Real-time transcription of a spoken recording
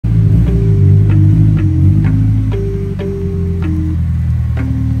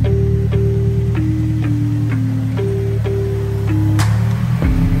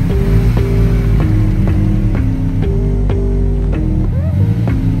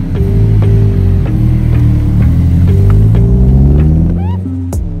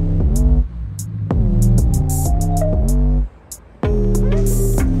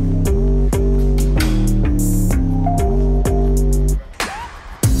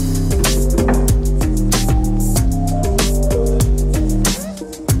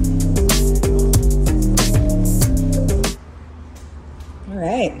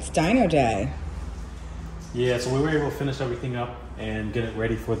day. Yeah, so we were able to finish everything up and get it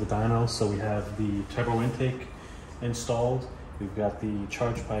ready for the dyno. So we have the turbo intake installed. We've got the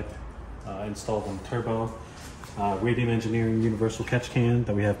charge pipe installed on the turbo. Radium Engineering universal catch can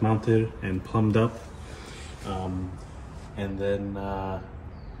that we have mounted and plumbed up. And then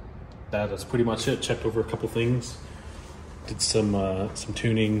that is pretty much it. Checked over a couple things. Did some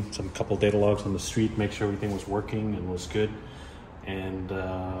tuning, couple data logs on the street, make sure everything was working and was good. And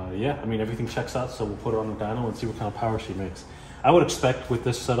yeah, I mean, everything checks out, so we'll put it on the dyno and see what kind of power she makes. I would expect with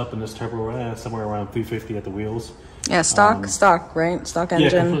this setup and this turbo, somewhere around 350 at the wheels. Yeah, stock, right? Stock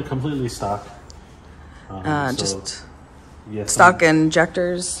engine. Yeah, completely stock. Just stock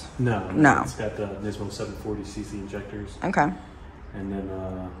injectors? No. It's got the Nismo 740cc injectors. Okay. And then...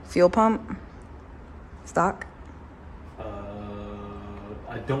 fuel pump? Stock?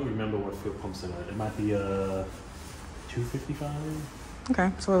 I don't remember what fuel pumps it are. It might be 255.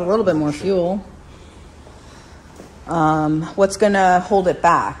 Okay, so a little bit more fuel. What's gonna hold it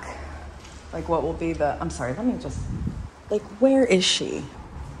back? Like, what will be the? I'm sorry. Let me just. Like, where is she?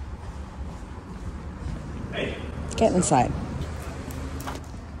 Hey. Get inside.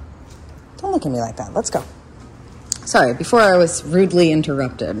 Don't look at me like that. Let's go. Sorry. Before I was rudely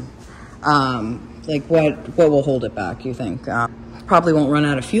interrupted. Like, what will hold it back? You think? Probably won't run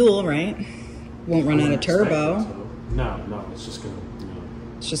out of fuel, right? Won't run out of turbo. No, it's just gonna,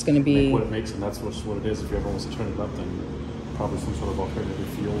 it's just gonna be make what it makes, and that's what it is. If you ever want to turn it up, then probably some sort of alternative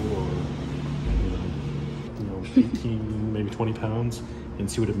fuel, or 18, maybe 20 pounds,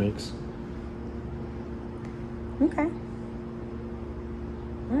 and see what it makes. Okay.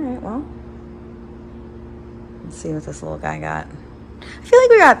 All right. Well, let's see what this little guy got. I feel like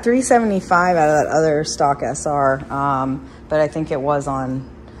we got 375 out of that other stock SR, but I think it was on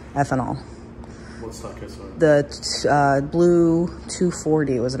ethanol. What stock SR? The blue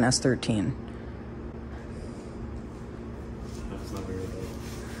 240 was an S13. That's not very good.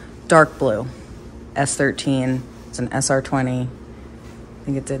 Dark blue S13. It's an SR20. I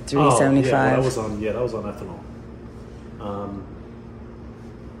think it did 375. That was on ethanol.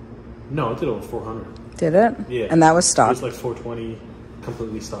 No, it did over 400. Did it? Yeah. And that was stock. It was like 420,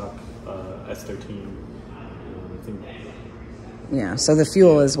 completely stock, S13. I think. Yeah. So the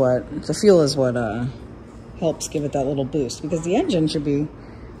fuel is what helps give it that little boost, because the engine should be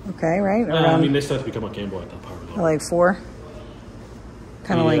okay, right? I mean, they start to become a Gamble at that power level. Like 4.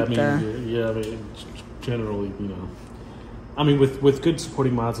 Kind of like generally, I mean, with good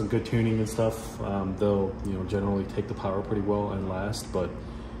supporting mods and good tuning and stuff, they'll generally take the power pretty well and last. But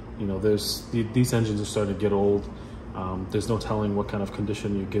these engines are starting to get old. There's no telling what kind of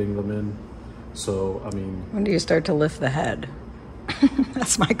condition you're getting them in. So, I mean, when do you start to lift the head?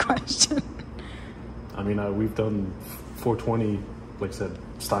 That's my question. I mean, we've done 420, like I said,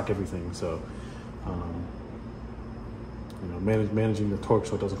 stock everything. So, managing the torque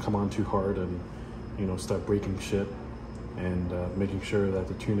so it doesn't come on too hard and, start breaking shit, and making sure that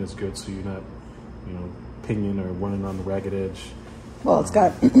the tune is good so you're not, pinging or running on the ragged edge. Well, it's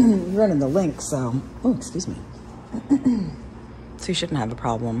got, you're running the link, so, oh, excuse me. So you shouldn't have a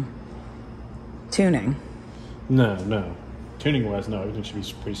problem tuning. No. Tuning-wise, no, everything should be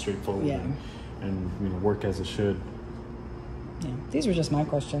pretty straightforward. Yeah. And work as it should. Yeah, these were just my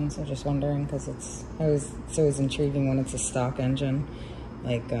questions. I was just wondering, because it's always intriguing when it's a stock engine.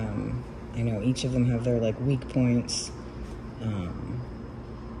 Like, I know each of them have their, like, weak points.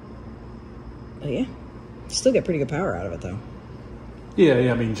 But yeah, still get pretty good power out of it, though.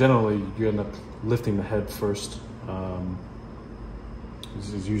 Yeah, I mean, generally, you end up lifting the head first.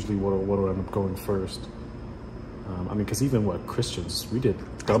 This is usually what will end up going first. I mean, because even Christians, we did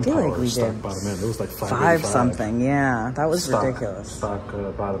gun power like stock bottom end. It was like 5 something. Yeah, that was ridiculous. Stock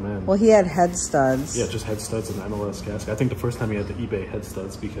bottom end. Well, he had head studs. Yeah, just head studs and MLS gasket. I think the first time he had the eBay head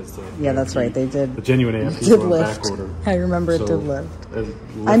studs because that's right. They did. The genuine AMPs did were on lift. back order. I remember it did lift.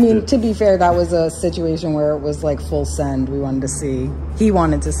 I mean, to be fair, that was a situation where it was like full send. We wanted to see. He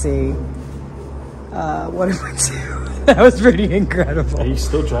wanted to see what it would do. That was pretty incredible. And he's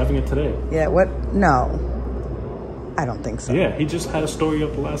still driving it today. Yeah. What? No. I don't think so. Yeah, he just had a story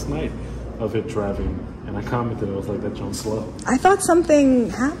up last night of it driving, and I commented, I was like, that John's slow. I thought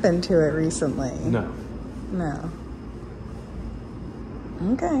something happened to it recently. No.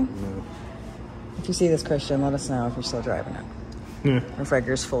 Okay. No. If you see this, Christian, let us know if you're still driving it. Yeah. If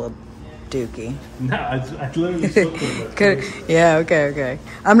Edgar's full of dookie. No, I literally still could. Yeah, okay.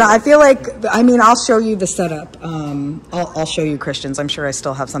 I'm not, I feel like, I mean, I'll show you the setup. I'll show you Christian's. I'm sure I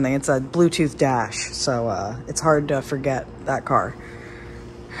still have something. It's a Bluetooth dash, so it's hard to forget that car.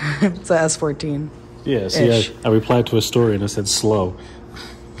 It's a S14. Yeah, see, I replied to a story and I said slow.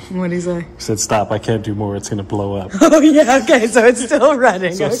 What'd he say? He said, "Stop! I can't do more. It's gonna blow up." Oh yeah, okay, so it's still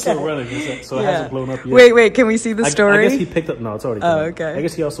running. So okay. it's still running. So it hasn't blown up yet. Wait, can we see the story? I guess he picked up. No, it's already. Oh, okay. I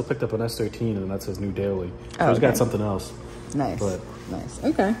guess he also picked up an S13, and that's his new daily. So Oh, he's got okay. something else. Nice. But Nice.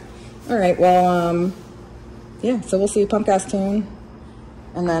 Okay. All right. Well, yeah. So we'll see pump gas tune,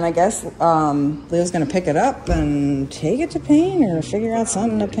 and then I guess Leo's gonna pick it up and take it to paint or figure out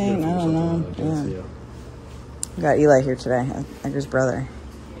something to paint. I don't know. Yeah. We got Eli here today, Edgar's brother.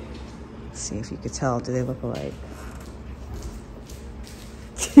 Let's see if you could tell. Do they look alike?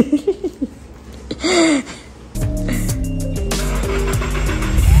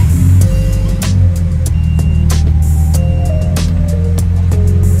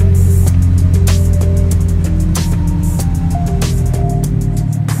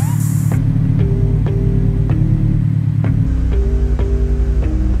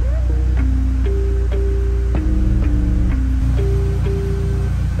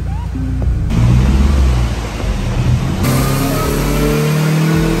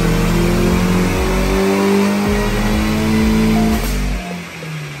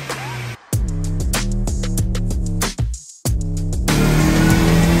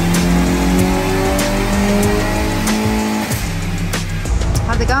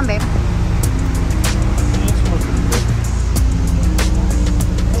 How's it going, babe?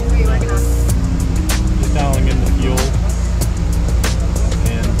 What are you working on? just dialing in the fuel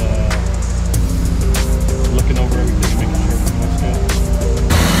and looking over everything and making sure everything looks good.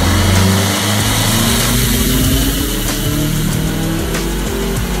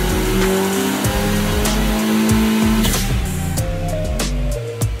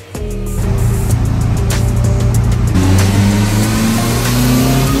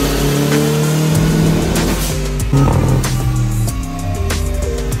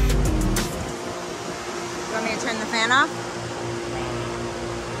 Off?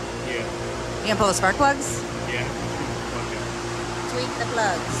 Yeah. You gonna pull the spark plugs? Yeah. Tweak the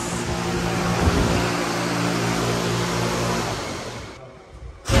plugs.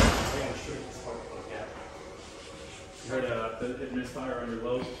 You heard it misfire under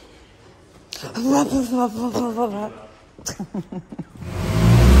load?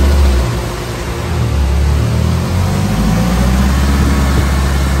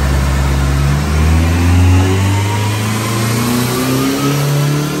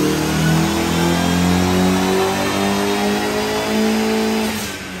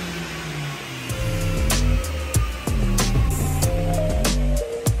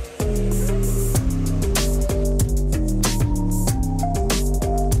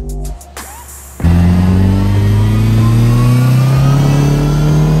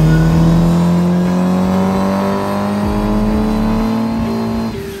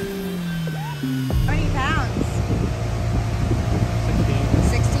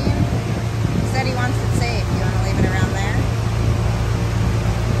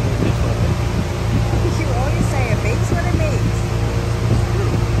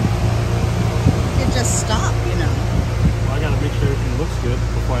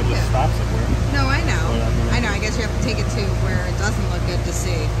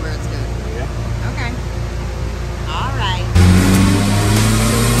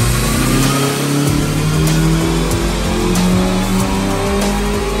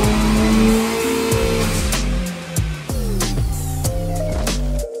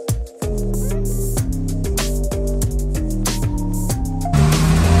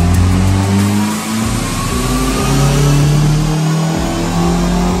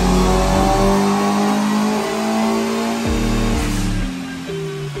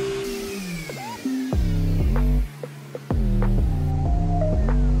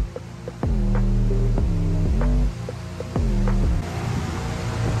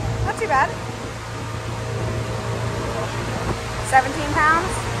 Too bad. 17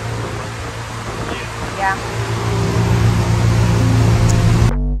 pounds? Yeah.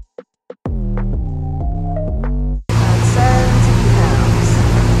 That's 17 pounds.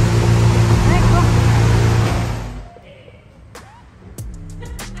 Alright, cool.